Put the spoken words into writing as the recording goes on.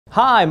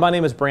Hi, my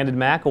name is Brandon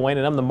McElwain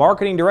and I'm the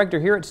Marketing Director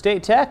here at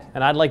State Tech,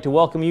 and I'd like to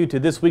welcome you to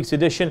this week's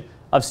edition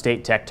of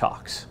State Tech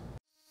Talks.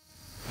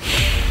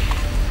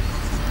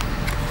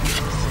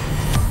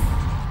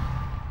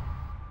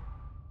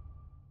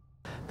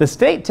 The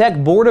State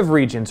Tech Board of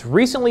Regents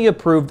recently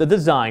approved the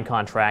design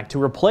contract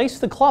to replace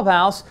the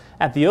clubhouse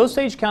at the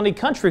Osage County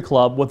Country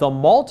Club with a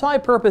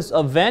multi-purpose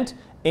event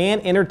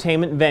and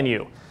entertainment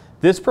venue.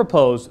 This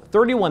proposed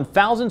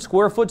 31,000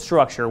 square foot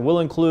structure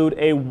will include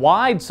a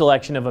wide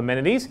selection of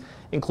amenities,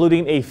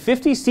 including a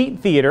 50-seat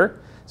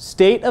theater,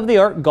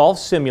 state-of-the-art golf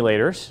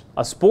simulators,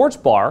 a sports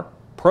bar,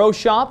 pro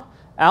shop,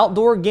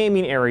 outdoor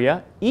gaming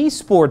area,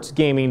 esports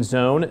gaming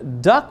zone,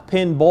 duck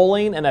pin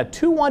bowling, and a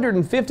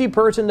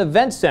 250-person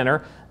event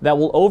center that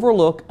will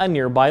overlook a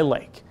nearby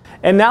lake.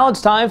 And now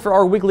it's time for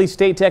our weekly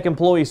State Tech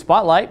Employee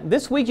Spotlight.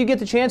 This week you get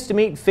the chance to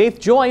meet Faith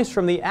Joyce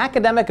from the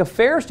Academic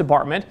Affairs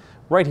Department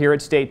right here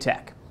at State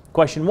Tech.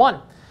 Question 1.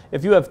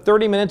 If you have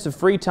 30 minutes of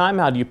free time,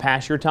 how do you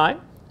pass your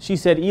time? She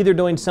said either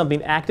doing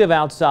something active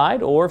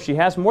outside, or if she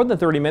has more than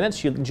 30 minutes,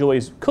 she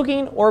enjoys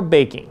cooking or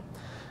baking.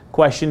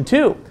 Question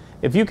 2.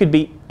 If you could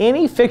be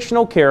any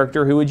fictional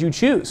character, who would you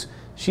choose?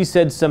 She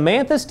said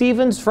Samantha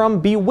Stevens from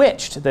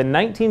Bewitched, the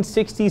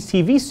 1960s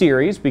TV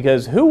series,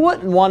 because who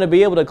wouldn't want to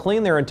be able to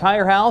clean their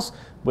entire house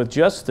with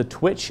just the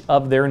twitch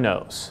of their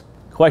nose?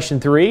 Question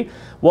 3.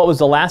 What was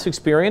the last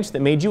experience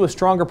that made you a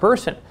stronger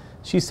person?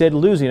 She said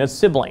losing a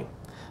sibling.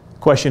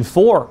 Question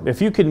 4. If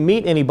you could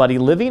meet anybody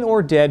living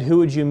or dead, who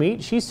would you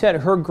meet? She said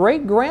her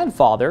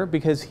great-grandfather,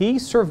 because he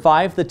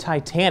survived the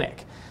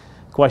Titanic.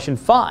 Question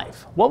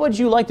 5. What would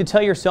you like to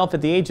tell yourself at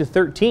the age of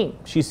 13?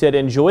 She said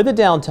enjoy the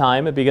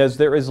downtime because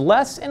there is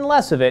less and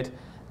less of it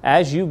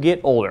as you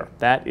get older.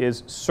 That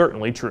is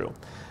certainly true.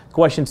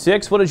 Question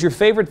 6. What is your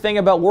favorite thing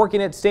about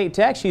working at State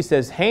Tech? She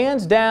says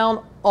hands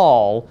down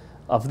all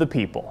of the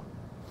people.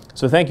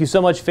 So thank you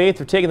so much, Faith,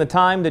 for taking the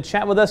time to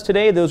chat with us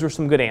today. Those were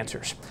some good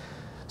answers.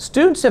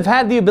 Students have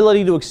had the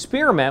ability to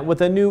experiment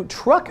with a new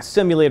truck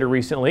simulator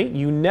recently.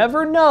 You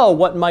never know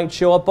what might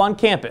show up on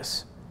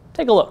campus.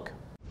 Take a look.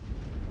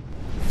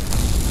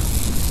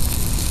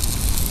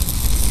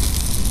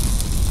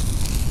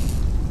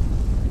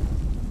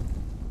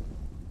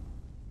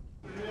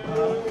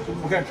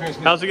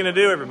 How's he going to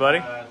do, everybody?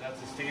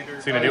 That's a standard.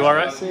 Is he going to do all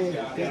right? See, he's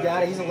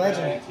got it. He's a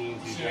legend.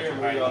 He's got your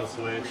height on the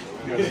switch.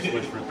 You got the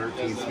switch for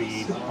 13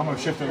 speed. I'm going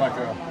to shift it like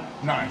a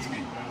 9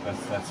 speed.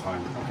 That's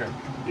fine. Okay.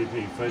 You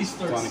put your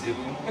foot on a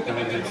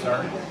good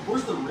start.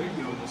 Where's the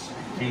radio in this?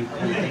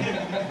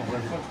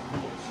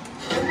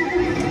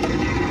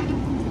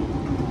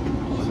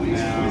 So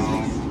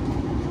now,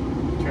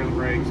 turn the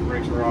brakes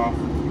are off.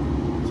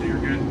 So you're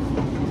good.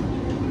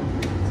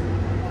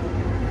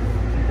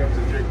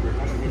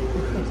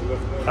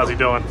 How's he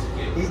doing?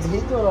 He's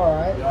doing all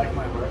right. You like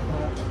my breath?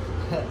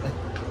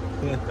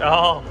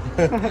 Oh.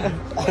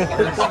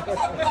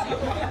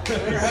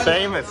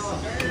 Famous.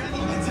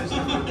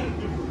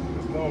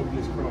 No,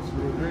 just cross the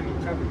road. There ain't no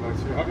traffic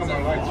lights here. How come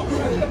our lights are?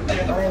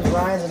 My name's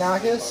Ryan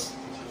Zanakis.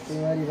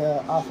 Getting ready to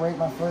operate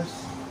my first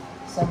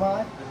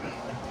semi.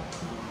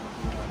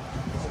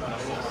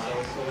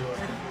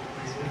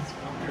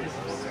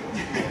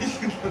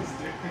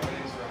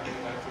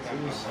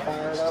 Just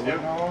fire it up Yep.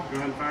 and all. Go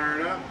ahead and fire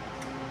it up.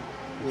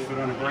 Foot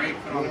on the brake,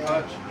 foot on the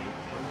clutch.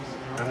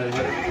 Go ahead and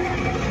hit it.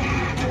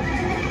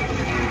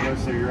 There you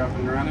go, so you're up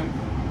and running.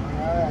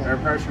 Alright. Air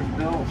pressure's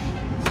built.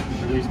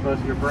 Release both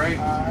of your brakes.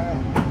 Alright.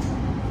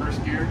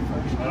 First gear.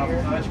 Let off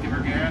the clutch, give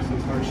her gas,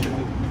 and start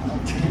shifting.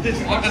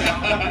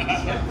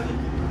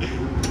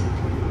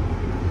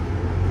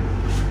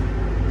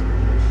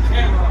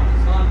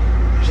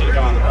 Should have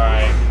gone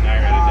right. Now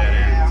you're at a dead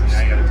end, so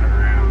now you gotta turn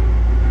around.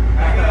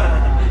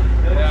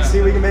 See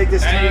if we can make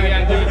this turn. You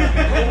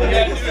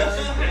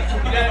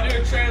gotta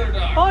do a trailer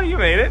dog. Oh, you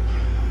made it.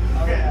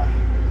 Yeah.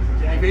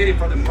 You made it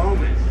for the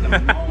moment. The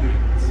moment.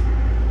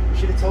 You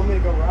should have told me to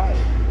go ride.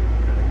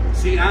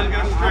 See, I'm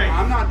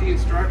not the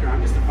instructor.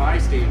 I'm just a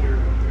bystander.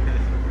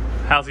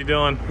 How's he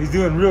doing? He's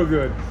doing real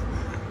good.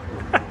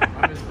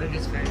 I'm his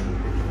biggest fan.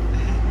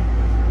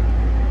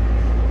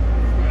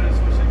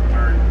 Switch it,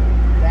 turn.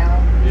 Down.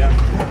 Yep.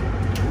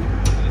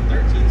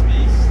 13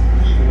 speeds.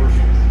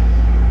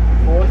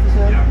 Fourth, you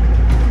said? Yep.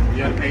 You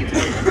gotta pay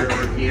attention to your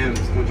RPMs.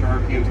 Once your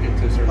RPMs get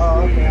to a certain Oh,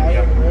 speed, okay. I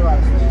yep. didn't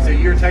realize that. So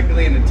you're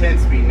technically in the 10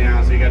 speed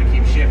now, so you gotta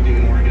keep shifting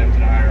in order to get up to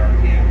the higher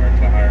RPM or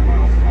to the higher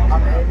miles per I'm hour.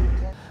 ready.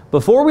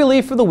 Before we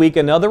leave for the week,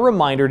 another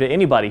reminder to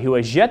anybody who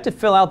has yet to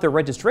fill out their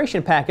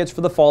registration packets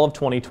for the fall of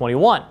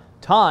 2021.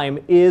 Time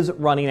is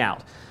running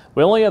out.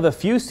 We only have a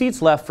few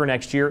seats left for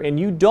next year, and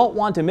you don't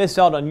want to miss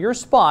out on your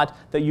spot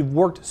that you've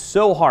worked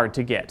so hard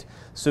to get.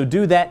 So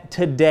do that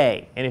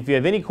today. And if you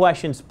have any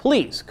questions,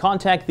 please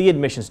contact the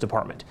admissions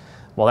department.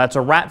 Well, that's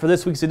a wrap for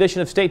this week's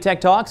edition of State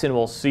Tech Talks, and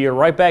we'll see you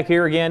right back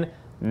here again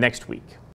next week.